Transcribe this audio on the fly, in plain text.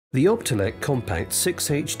The Optelec Compact 6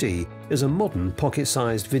 HD is a modern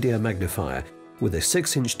pocket-sized video magnifier with a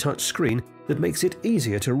 6-inch touchscreen that makes it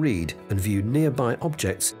easier to read and view nearby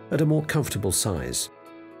objects at a more comfortable size.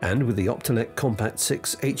 And with the Optelec Compact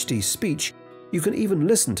 6 HD Speech, you can even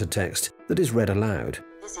listen to text that is read aloud.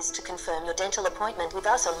 This is to confirm your dental appointment with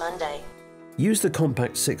us on Monday. Use the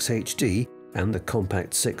Compact 6 HD and the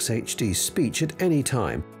Compact 6 HD Speech at any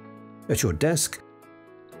time, at your desk,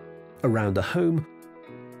 around the home,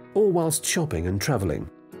 or whilst shopping and travelling.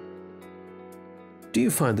 Do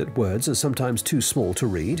you find that words are sometimes too small to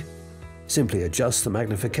read? Simply adjust the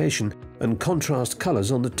magnification and contrast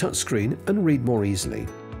colours on the touchscreen and read more easily.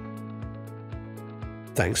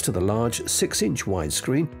 Thanks to the large 6-inch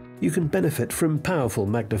widescreen, you can benefit from powerful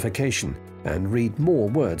magnification and read more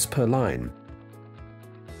words per line.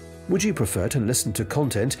 Would you prefer to listen to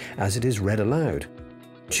content as it is read aloud?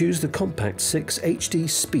 Choose the Compact 6 HD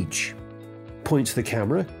Speech. Point the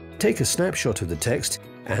camera, take a snapshot of the text,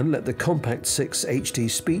 and let the Compact 6 HD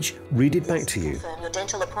Speech read it back to you. Confirm your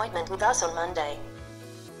dental appointment with us on Monday.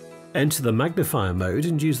 Enter the magnifier mode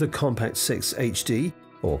and use the Compact 6 HD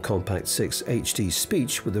or Compact 6 HD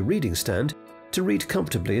Speech with a reading stand to read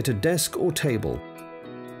comfortably at a desk or table.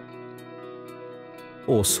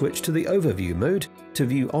 Or switch to the overview mode to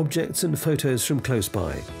view objects and photos from close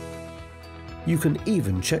by. You can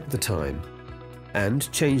even check the time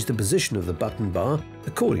and change the position of the button bar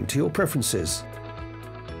according to your preferences.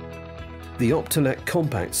 The Optelec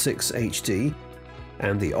Compact 6 HD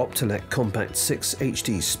and the Optelec Compact 6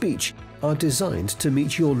 HD Speech are designed to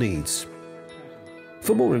meet your needs.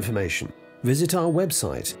 For more information, visit our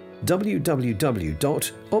website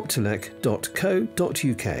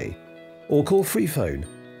www.optelec.co.uk or call free phone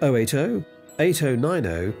 080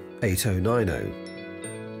 8090 8090.